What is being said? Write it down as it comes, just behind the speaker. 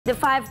The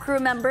 5 crew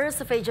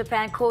members of a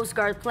Japan Coast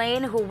Guard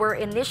plane who were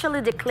initially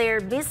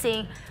declared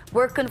missing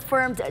were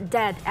confirmed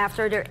dead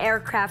after their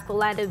aircraft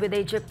collided with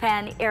a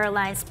Japan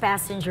Airlines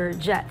passenger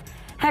jet.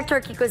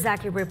 Hector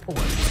Kikuzaki reports.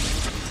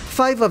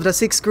 5 of the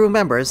 6 crew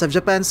members of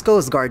Japan's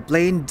Coast Guard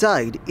plane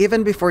died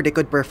even before they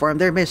could perform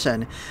their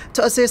mission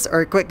to assist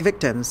earthquake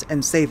victims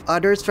and save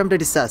others from the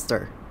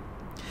disaster.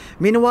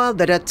 Meanwhile,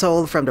 the death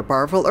toll from the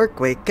powerful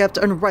earthquake kept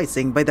on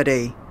rising by the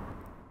day.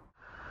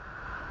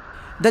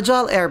 The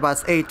JAL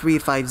Airbus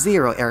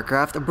A350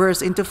 aircraft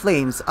burst into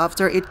flames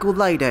after it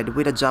collided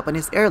with a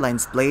Japanese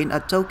Airlines plane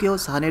at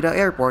Tokyo's Haneda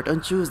Airport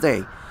on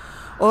Tuesday.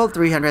 All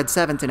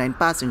 379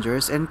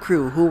 passengers and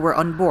crew who were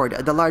on board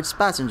the large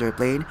passenger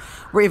plane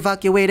were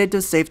evacuated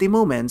to safety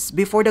moments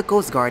before the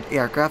Coast Guard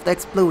aircraft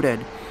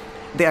exploded.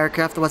 The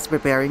aircraft was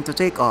preparing to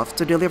take off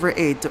to deliver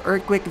aid to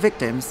earthquake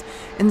victims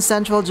in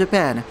central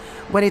Japan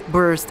when it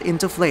burst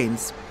into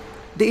flames.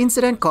 The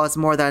incident caused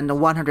more than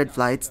 100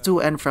 flights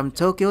to and from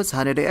Tokyo's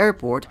Haneda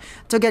Airport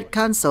to get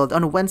cancelled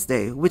on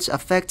Wednesday, which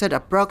affected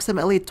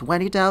approximately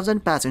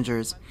 20,000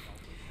 passengers.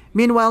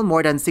 Meanwhile,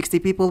 more than 60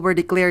 people were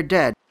declared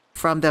dead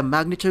from the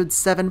magnitude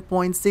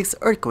 7.6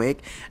 earthquake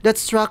that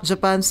struck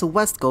Japan's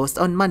west coast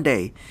on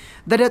Monday.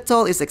 The death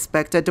toll is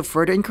expected to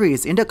further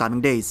increase in the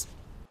coming days.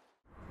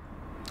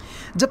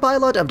 The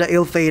pilot of the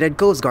ill-fated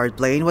Coast Guard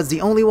plane was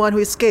the only one who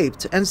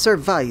escaped and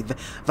survived,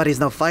 but is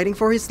now fighting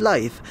for his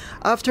life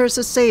after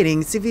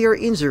sustaining severe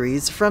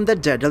injuries from the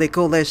deadly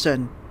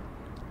collision.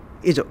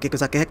 以上、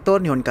Kikuzaki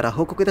Hector、日本から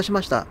報告いたし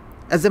ました。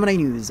Azemani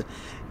News,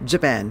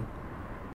 Japan.